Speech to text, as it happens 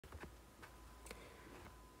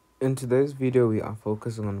In today's video, we are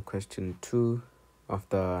focusing on question 2 of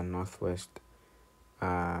the Northwest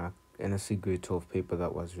uh, NSC Grade 12 paper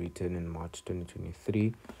that was written in March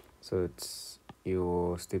 2023. So it's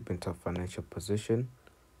your statement of financial position,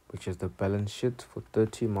 which is the balance sheet for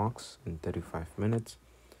 30 marks in 35 minutes.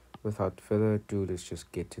 Without further ado, let's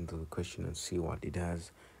just get into the question and see what it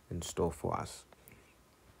has in store for us.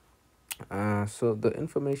 So the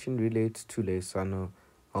information relates to Lesano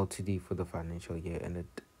Ltd for the financial year ended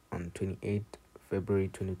on 28 February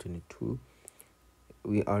 2022.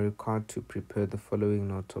 We are required to prepare the following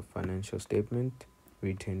note of financial statement,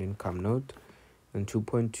 retained income note. And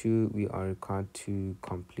 2.2, we are required to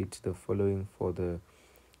complete the following for the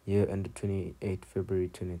year ended 28 February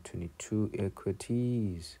 2022,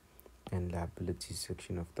 equities and liabilities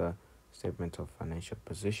section of the statement of financial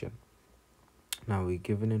position. Now we're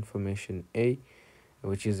given information A,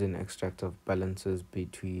 which is an extract of balances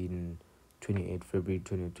between 28 February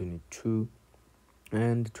 2022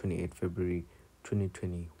 and 28 February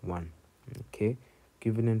 2021. Okay,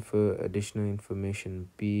 given info additional information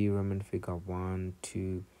B, Roman figure 1,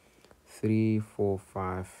 2, 3, 4,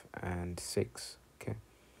 5, and 6. Okay,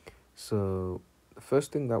 so the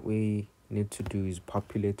first thing that we need to do is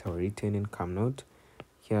populate our retained income note.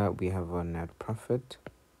 Here we have our net profit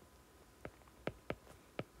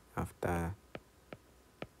after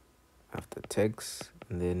tax,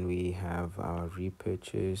 and then we have our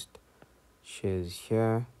repurchased shares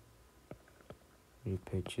here.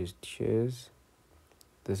 Repurchased shares.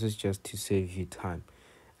 This is just to save you time.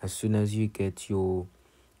 As soon as you get your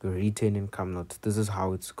retained income note, this is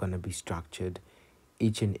how it's gonna be structured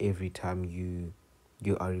each and every time you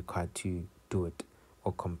are required to do it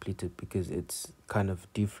or complete it, because it's kind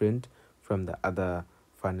of different from the other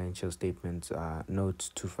financial statements, notes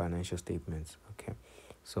to financial statements. Okay,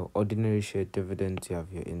 so ordinary share dividends, you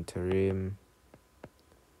have your interim,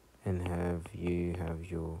 and you have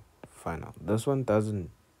your final. This one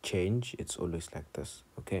doesn't change, it's always like this.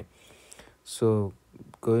 Okay, so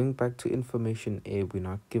going back to information A, we're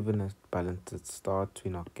not given a balance at start,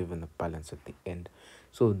 we're not given a balance at the end.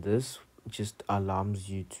 So this just allows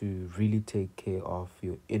you to really take care of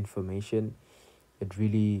your information. It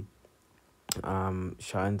really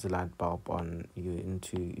shines a light bulb on you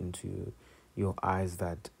into your eyes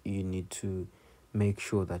that you need to make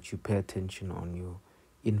sure that you pay attention on your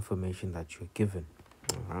information that you're given.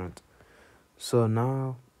 All right, so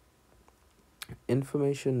now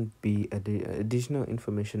information B, additional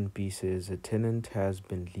information B says a tenant has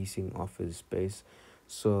been leasing office space.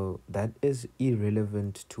 So that is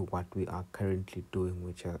irrelevant to what we are currently doing,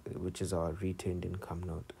 which is our retained income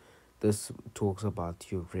note. This talks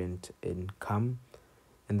about your rent income.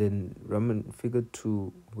 And then Roman figure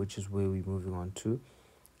 2, which is where we're moving on to,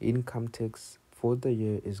 income tax for the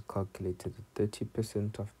year is calculated at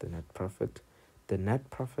 30% of the net profit. The net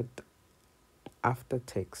profit after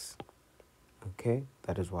tax, okay,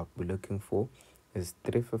 that is what we're looking for, is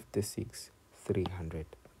 356 300.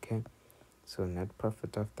 Okay, so net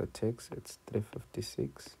profit after tax, it's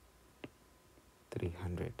 356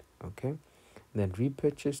 300. Okay, then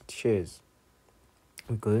repurchased shares,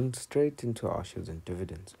 we're going straight into our shares and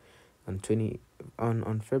dividends. On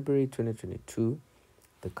February 2022,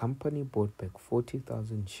 the company bought back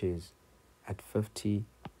 40,000 shares at 50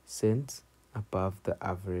 cents above the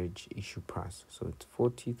average issue price. So it's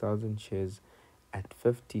 40,000 shares at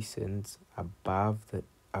 50 cents above the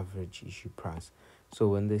average issue price. So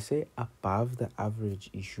when they say above the average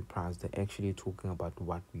issue price, they're actually talking about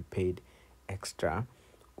what we paid extra,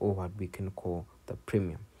 or what we can call the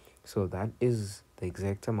premium. So that is the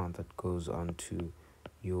exact amount that goes on to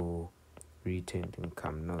your retained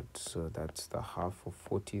income note. So that's the half of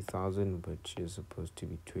 40,000, which is supposed to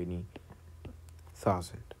be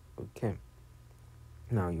 20,000. Okay,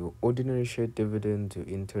 now your ordinary share dividend, your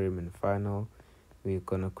interim and final, we're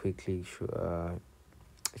gonna quickly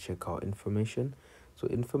check our information. So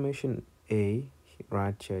information A,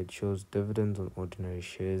 right here, it shows dividends on ordinary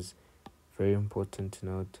shares. Very important to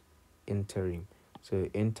note, interim. So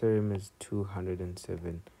interim is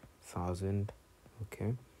 207,000.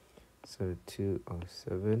 Okay, so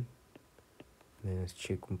 207. Then let's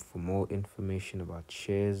check for more information about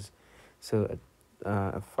shares. So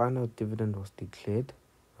a final dividend was declared,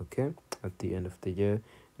 okay, at the end of the year,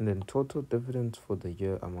 and then total dividends for the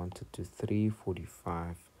year amounted to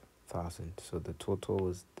 345,000. So the total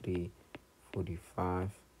was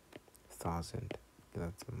 345,000.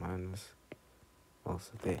 That's a minus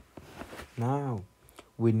also there. Now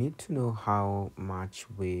we need to know how much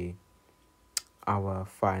our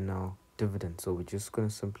final dividend. So we're just going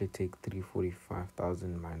to simply take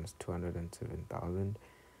 345,000 minus 207,000,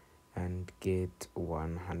 and get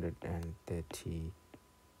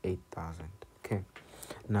 138,000. Okay,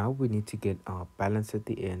 now we need to get our balance at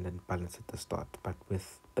the end and balance at the start. But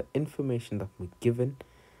with the information that we're given,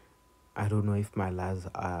 I don't know if my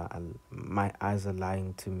eyes are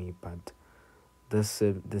lying to me, but there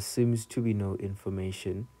seems to be no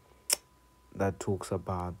information that talks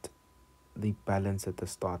about the balance at the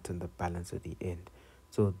start and the balance at the end.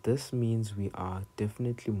 So this means we are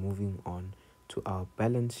definitely moving on to our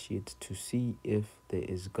balance sheet to see if there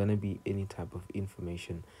is going to be any type of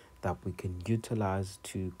information that we can utilize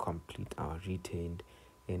to complete our retained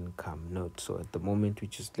income note. So at the moment we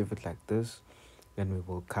just leave it like this, then we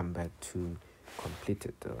will come back to complete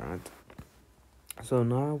it. All right, so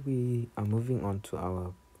now we are moving on to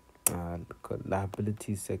our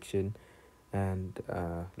liabilities section and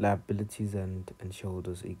liabilities and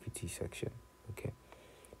shareholders equity section. Okay,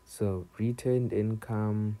 so retained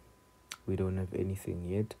income, we don't have anything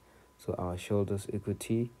yet. So our shareholders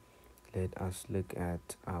equity, let us look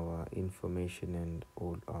at our information and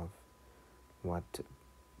all of what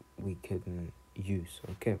we can use.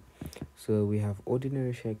 Okay, so we have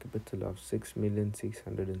ordinary share capital of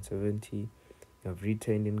 6,670,000. We have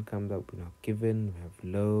retained income that we're not given. We have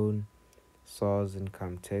loan, SARS,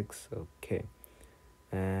 income tax. Okay,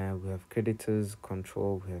 we have creditors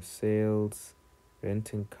control. We have sales,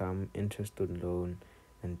 rent income, interest on loan,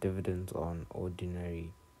 and dividends on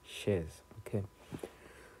ordinary shares. Okay,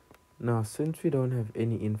 now since we don't have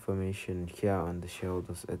any information here on the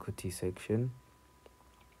shareholders equity section,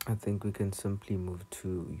 I think we can simply move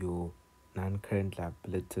to your non-current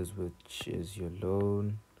liabilities, which is your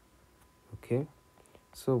loan. Okay,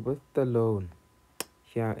 so with the loan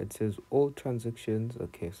here it says all transactions.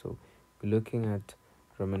 Okay, so we're looking at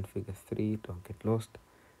Roman figure 3, don't get lost.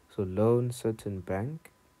 So loan certain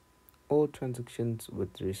bank, all transactions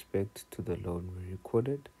with respect to the loan were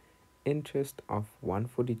recorded. Interest of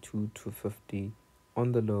 142,250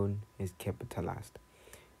 on the loan is capitalized.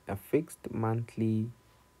 A fixed monthly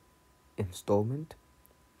installment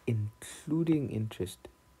including interest.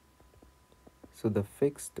 So the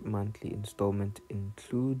fixed monthly installment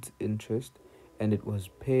includes interest and it was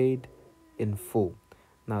paid in full.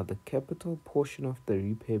 Now the capital portion of the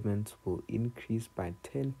repayments will increase by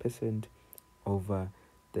 10% over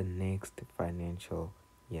the next financial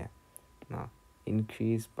year. Now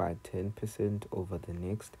increase by 10% over the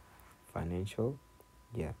next financial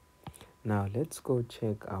year. Now let's go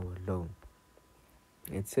check our loan.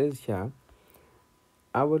 It says here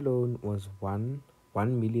our loan was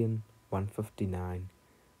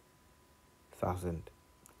 1,159,000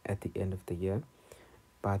 at the end of the year,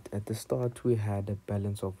 but at the start we had a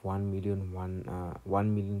balance of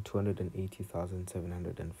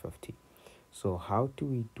 1,280,750. So how do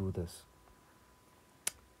we do this?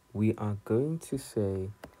 We are going to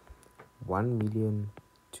say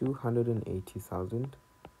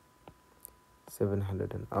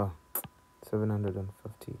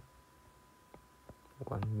 1,280,750.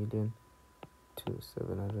 1,000,000 to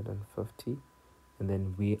 750, and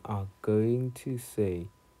then we are going to say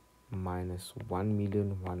minus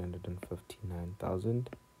 1,159,000.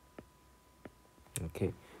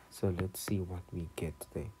 Okay, so let's see what we get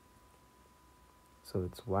there. So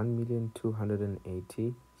it's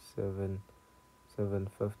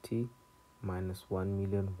 1,280,750 minus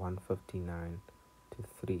 1,159 to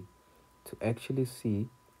 3 to actually see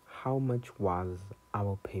how much was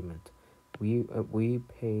our payment. We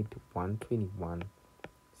paid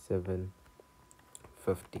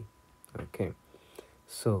 121,750. Okay,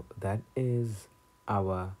 so that is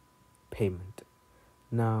our payment.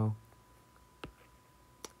 Now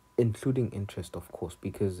including interest, of course,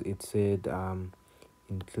 because it said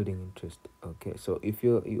including interest. Okay, so if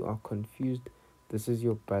you are confused, this is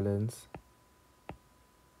your balance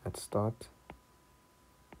at start,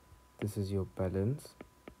 this is your balance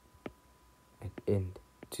at end,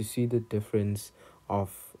 to see the difference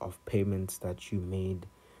of payments that you made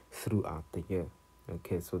throughout the year.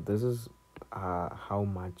 Okay, so this is how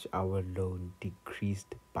much our loan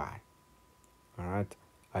decreased by. All right,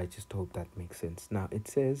 I just hope that makes sense. Now it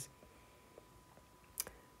says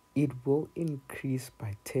it will increase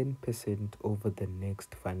by 10% over the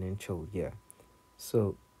next financial year.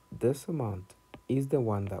 So this amount is the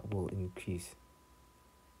one that will increase.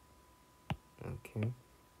 Okay,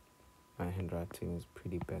 my handwriting is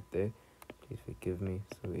pretty bad there, please forgive me.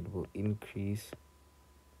 So it will increase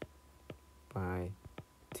by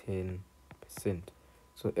 10%.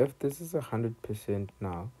 So if this is 100%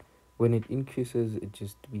 now, when it increases it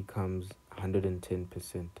just becomes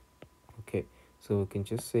 110%. Okay, so we can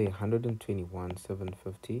just say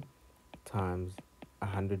 121,750 times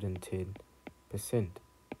 110%.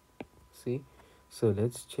 see. So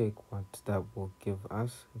let's check what that will give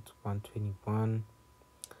us. It's 121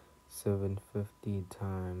 750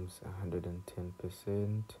 times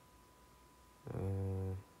 110%.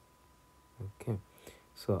 Okay,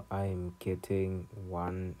 so I am getting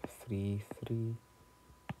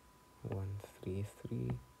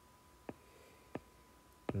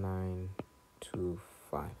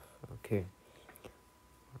 133,925. Okay,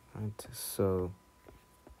 right. So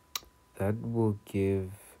that will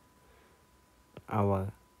give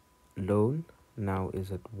our loan now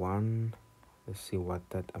is at one. Let's see what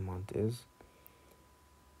that amount is.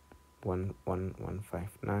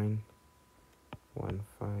 159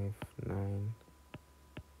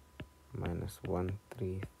 minus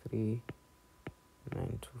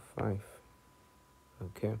 133,925.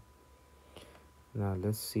 Okay, now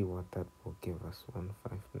let's see what that will give us.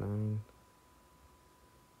 159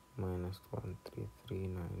 minus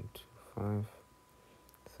 133,925.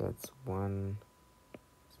 So that's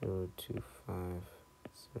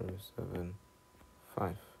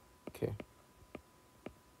 1,025,075. Okay.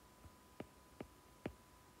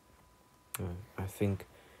 I think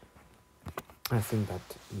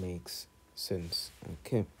that makes sense.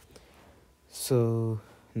 Okay. So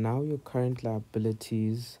now your current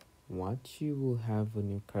liabilities, what you will have on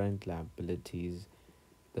your current liabilities,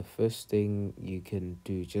 the first thing you can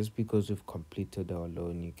do, just because we've completed our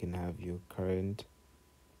loan, you can have your current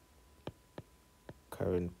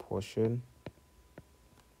portion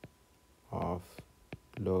of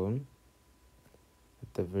loan.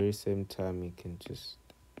 At the very same time, you can just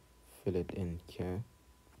fill it in here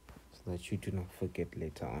so that you do not forget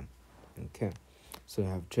later on. Okay, so we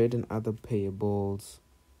have trade and other payables.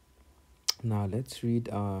 Now let's read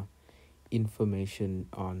our information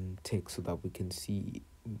on text so that we can see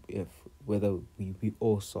if whether we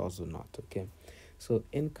owe SARS or not. Okay, so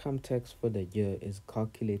income tax for the year is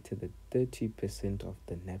calculated at 30% of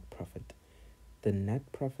the net profit. The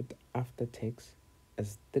net profit after tax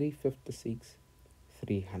is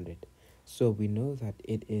 356,300. So we know that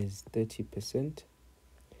it is 30%,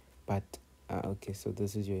 but okay, so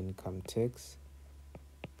this is your income tax,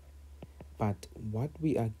 but what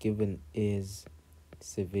we are given is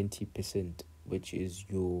 70%, which is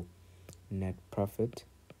your net profit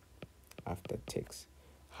after tax.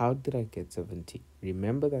 How did I get 70?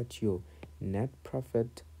 Remember that your net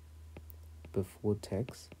profit before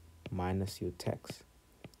tax minus your tax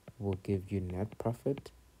will give you net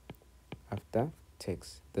profit after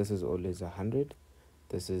tax. This is always 100.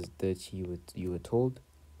 This is 30 you were told.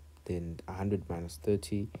 Then 100 minus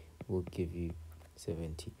 30 will give you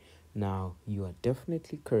 70. Now, you are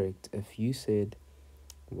definitely correct if you said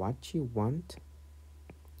what you want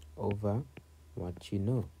over what you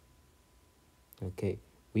know. Okay,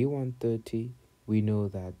 we want 30. We know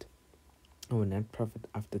that our net profit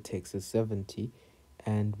after tax is 70,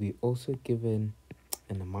 and we also given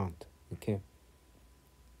an amount. Okay,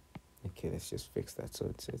 let's just fix that. So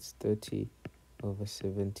it's 30 over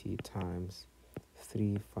 70 times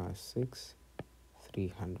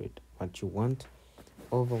 356,300. What you want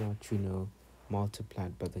over what you know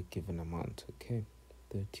multiplied by the given amount. Okay,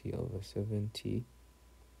 30 over 70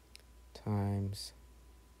 times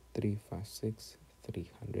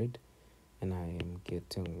 356,300, and I am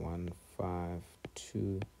getting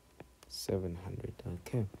 152,700.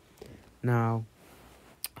 Okay, now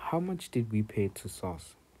how much did we pay to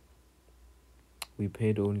SARS? We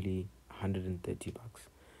paid only 130 bucks,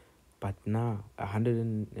 but now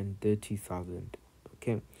 130,000.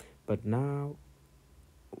 Okay, but now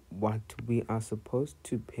what we are supposed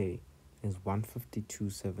to pay is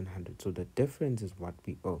 152,700. So the difference is what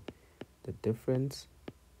we owe. The difference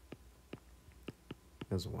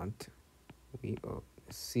is what we owe.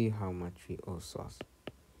 Let's see how much we owe SARS.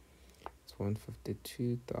 It's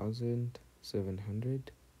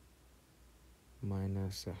 152,700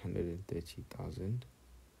 minus 130,000.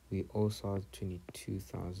 We owe SARS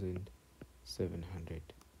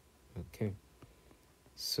 22,700. Okay,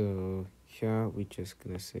 so here we're just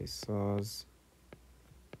gonna say SARS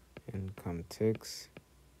income tax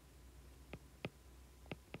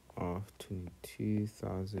of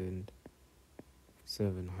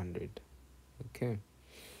 22,700. Okay,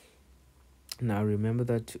 now remember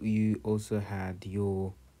that you also had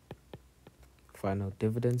your final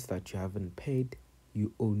dividends that you haven't paid,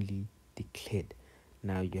 you only declared.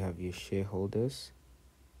 Now you have your shareholders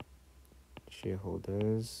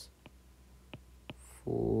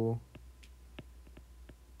for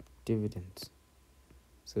dividends.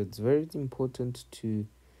 So it's very important to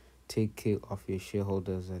take care of your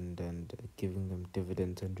shareholders and giving them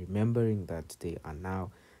dividends and remembering that they are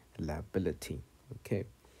now a liability. Okay,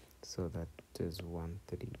 so that is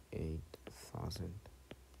 138 20,000.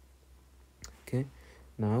 Okay,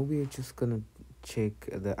 now we're just gonna check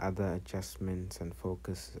the other adjustments and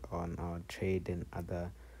focus on our trade and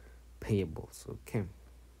other payables. Okay,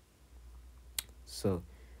 so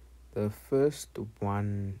the first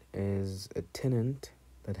one is a tenant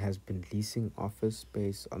that has been leasing office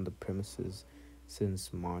space on the premises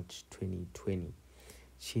since March 2020.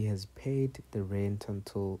 She has paid the rent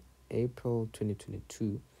until April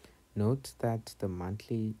 2022. Note that the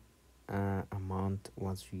monthly amount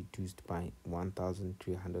was reduced by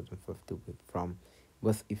 1,350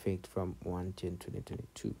 with effect from 1 Jan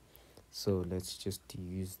 2022. So let's just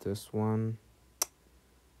use this one.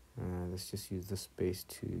 Let's just use the space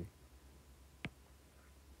to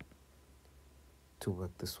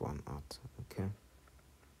work this one out. Okay,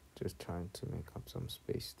 just trying to make up some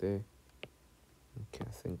space there. Okay,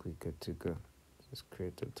 I think we're good to go. Just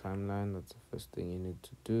create a timeline. That's the first thing you need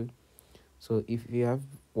to do. So if you have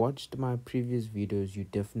watched my previous videos, you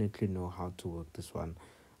definitely know how to work this one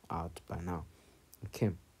out by now.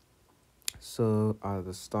 Okay, so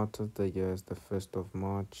the start of the year is the 1st of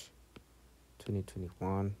March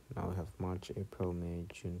 2021. Now we have March, April, May,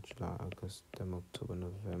 June, July, August, September, October,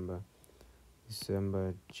 November,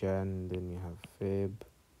 December, Jan, then you have Feb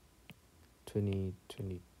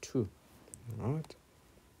 2022. All right,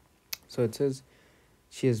 so it says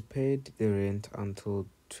she has paid the rent until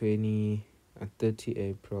 30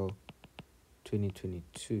 April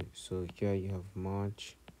 2022. So here you have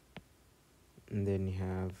March, and then you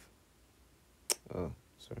have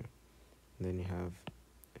then you have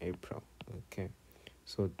April. Okay,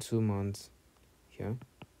 so 2 months here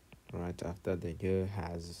right after the year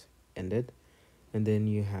has ended, and then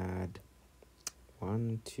you had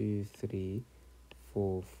 1 2 3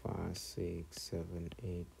 4 5 6 7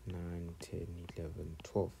 8 9 10 11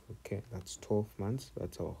 12. Okay, that's 12 months.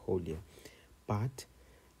 That's our whole year, but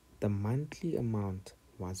the monthly amount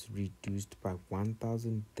was reduced by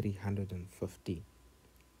 1,350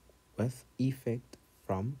 with effect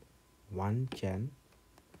from 1 Jan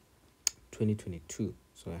 2022.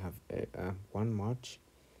 So I have 1 March,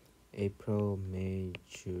 April, May,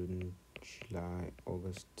 June, July,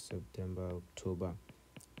 August, September, October,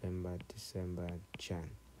 November, December,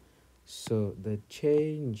 Jan. So the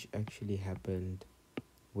change actually happened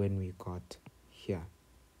when we got here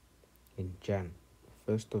in Jan,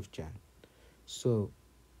 1st of Jan. So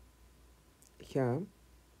here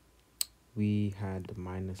we had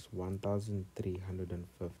minus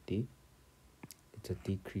 1,350. It's a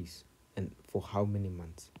decrease. And for how many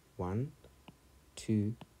months? 1,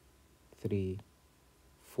 2, 3,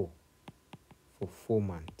 4. For 4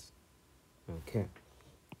 months. Okay.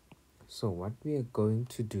 So what we are going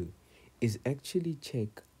to do is actually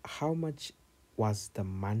check how much was the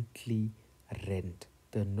monthly rent,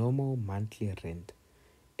 the normal monthly rent,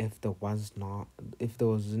 if there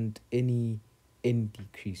wasn't any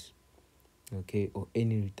decrease, okay, or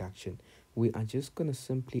any reduction. We are just going to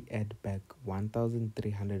simply add back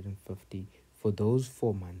 1,350 for those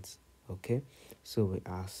 4 months. Okay, so we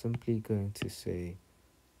are simply going to say,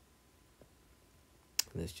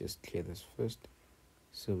 let's just clear this first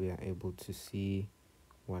so we are able to see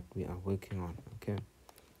what we are working on. Okay,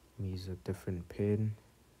 let me use a different pen.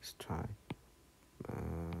 Let's try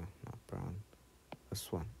not brown,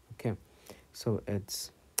 this one. Okay, so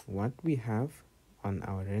it's what we have on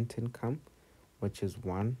our rent income, which is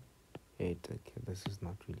 1 8. Okay, this is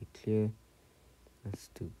not really clear. Let's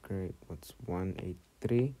do great. What's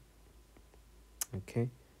 183? Okay,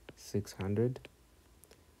 600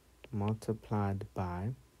 multiplied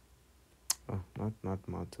by not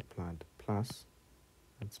multiplied, plus,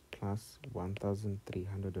 that's plus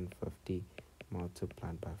 1,350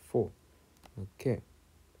 multiplied by 4. Okay,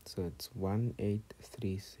 so it's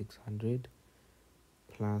 183,600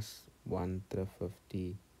 plus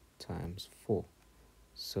 1,350 times 4.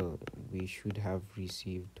 So we should have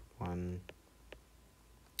received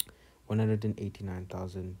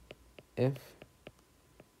 189,000 if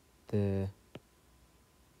there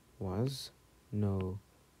was no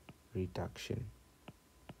reduction.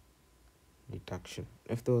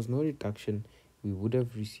 If there was no reduction, we would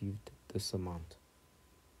have received this amount.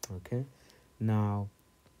 Okay, now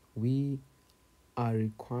we are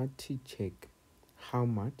required to check how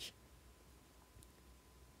much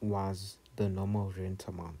was the normal rent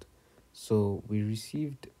amount. So we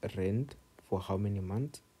received rent for how many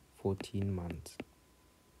months? 14 months.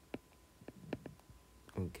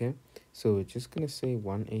 Okay, so we're just gonna say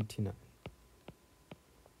 189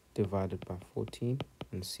 divided by 14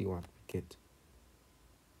 and see what we get.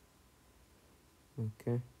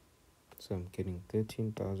 Okay, so I'm getting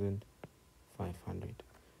 13,500.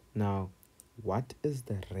 Now what is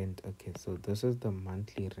the rent? Okay, so this is the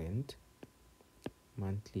monthly rent.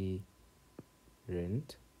 Monthly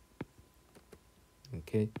rent.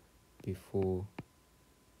 Okay, before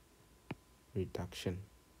reduction.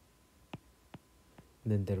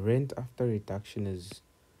 Then the rent after reduction is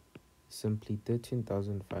simply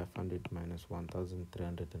 13,500 minus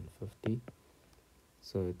 1,350.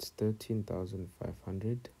 So it's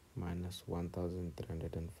 13,500 minus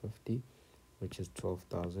 1,350, which is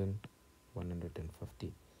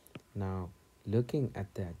 12,150. Now, looking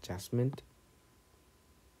at the adjustment,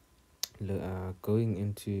 going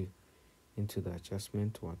into the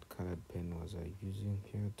adjustment, what colored pen was I using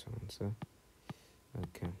here to answer?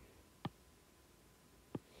 Okay.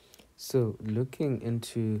 So looking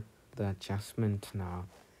into the adjustment now,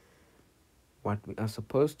 what we are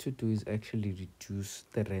supposed to do is actually reduce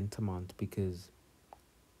the rent amount because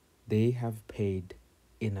they have paid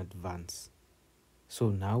in advance. So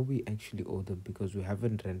now we actually owe them because we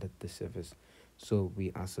haven't rendered the service. So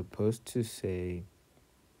we are supposed to say,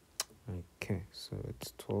 okay, so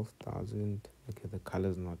it's 12,000. Okay, the color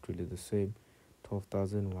is not really the same.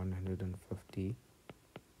 12,150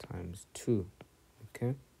 times 2.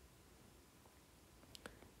 Okay.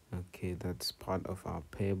 Okay, that's part of our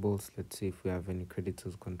payables. Let's see if we have any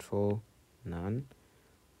creditors control. None.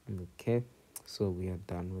 Okay, so we are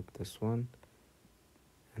done with this one.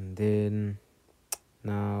 And then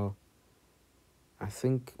now I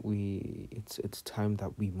think it's time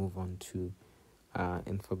that we move on to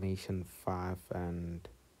information 5 and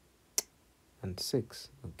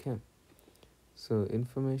 6. Okay, so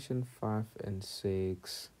information 5 and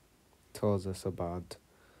 6 tells us about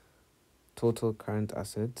total current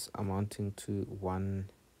assets amounting to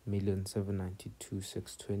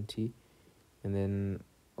 1,792,620, and then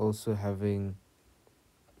also having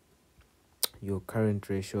your current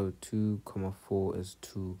ratio 2,4 is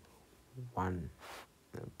to 1.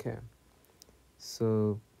 Okay,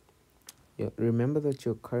 so remember that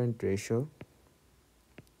your current ratio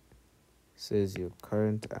says your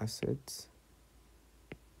current assets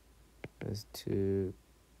as to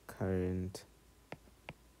current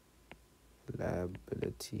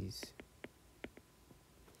liabilities.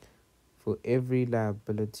 For every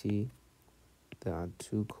liability, there are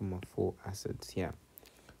 2,4 assets here.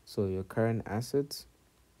 So your current assets,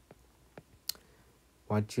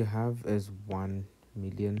 what you have is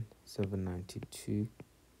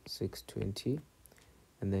 1,792,620,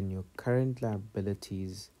 and then your current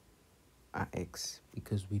liabilities are X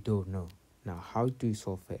because we don't know. Now, how do you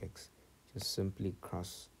solve for X? Just simply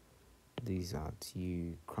cross these out.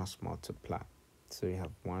 You cross multiply. So you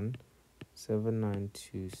have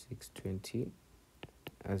 1,792,620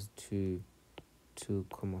 as to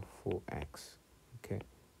 2,4x. Okay,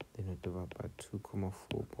 then we divide by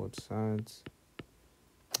 2,4 both sides,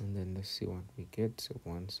 and then let's see what we get. So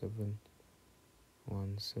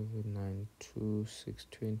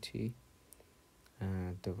 1,792,620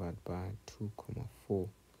 divide by 2,4,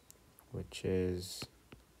 which is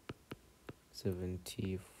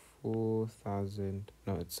 74,000.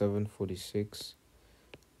 No, it's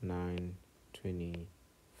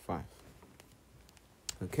 746,925.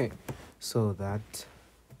 Okay, so that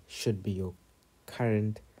should be your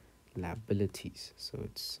current liabilities. So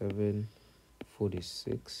it's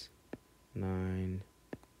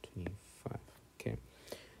 746,925. Okay,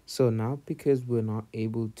 so now because we're not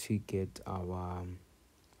able to get our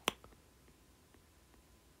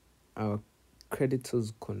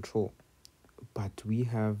creditors control, but we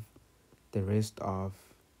have the rest of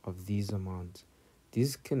these amounts,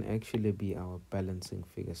 this can actually be our balancing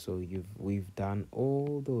figure. So we've done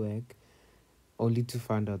all the work only to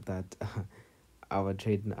find out that our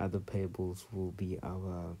trade and other payables will be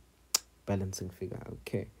our balancing figure.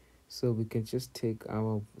 Okay, so we can just take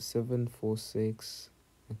our 746.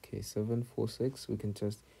 Okay, 746, we can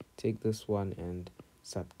just take this one and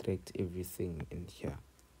subtract everything in here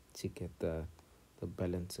to get the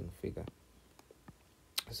balancing figure.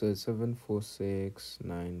 So it's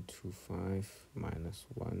 746,925 minus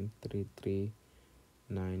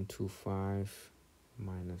 133,925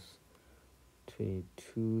 minus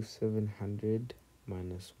 22,700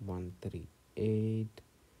 minus 138,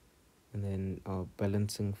 and then our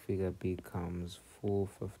balancing figure becomes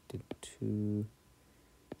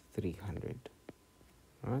 452,300.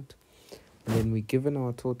 Right, and then we're given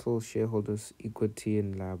our total shareholders equity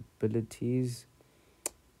and liabilities,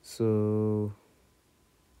 so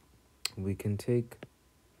we can take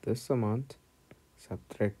this amount,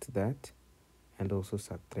 subtract that, and also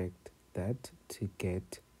subtract that to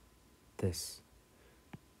get this.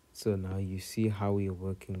 So now you see how we're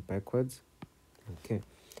working backwards. Okay,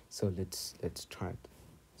 so let's try it.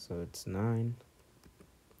 So it's 9,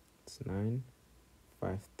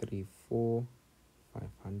 534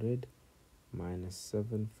 500 minus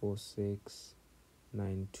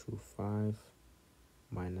 746,925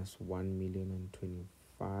 minus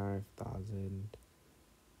 1,025,000.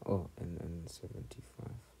 Oh, and 75.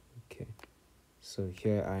 Okay, so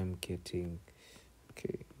here I'm getting,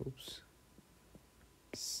 okay, oops,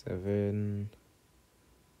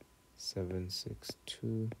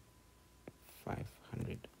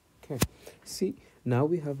 762,500. Okay, see, now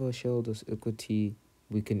we have our shareholders equity.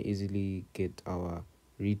 We can easily get our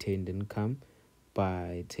retained income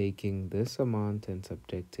by taking this amount and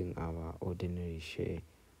subtracting our ordinary share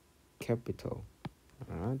capital.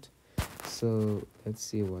 All right, so let's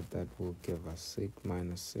see what that will give us. 6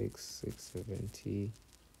 minus 670,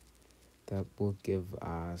 that will give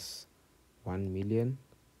us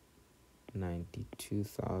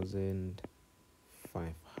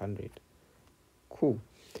 1,092,500. Cool.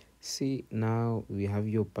 See, now we have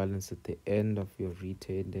your balance at the end of your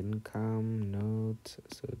retained income note.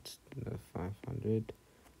 So it's 500.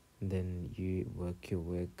 Then you work your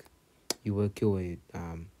way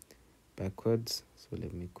backwards. So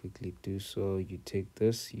let me quickly do so. You take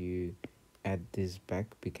this, you add this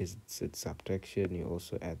back because it's subtraction. You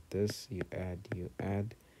also add this, you add,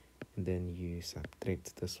 and then you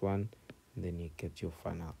subtract this one, and then you get your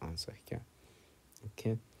final answer here.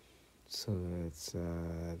 Okay, so it's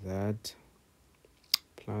that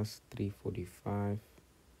plus 345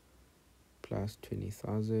 plus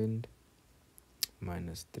 20,000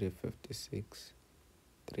 minus 356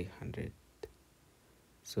 300.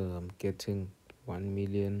 So I'm getting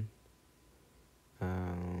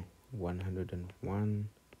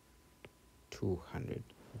 1,101,200.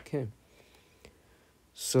 Okay,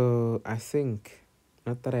 so I think,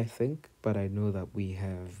 not that I think, but I know that we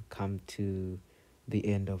have come to the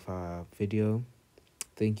end of our video.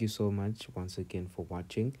 Thank you so much once again for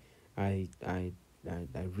watching. I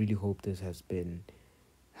really hope this has been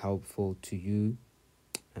helpful to you,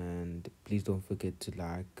 and please don't forget to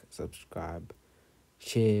like, subscribe,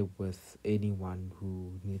 share with anyone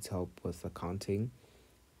who needs help with accounting,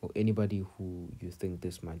 or anybody who you think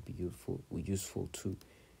this might be useful to.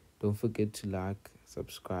 Don't forget to like,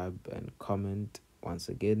 subscribe, and comment once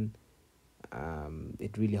again.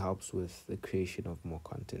 It really helps with the creation of more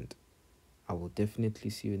content. I will definitely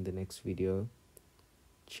see you in the next video.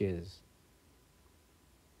 Cheers.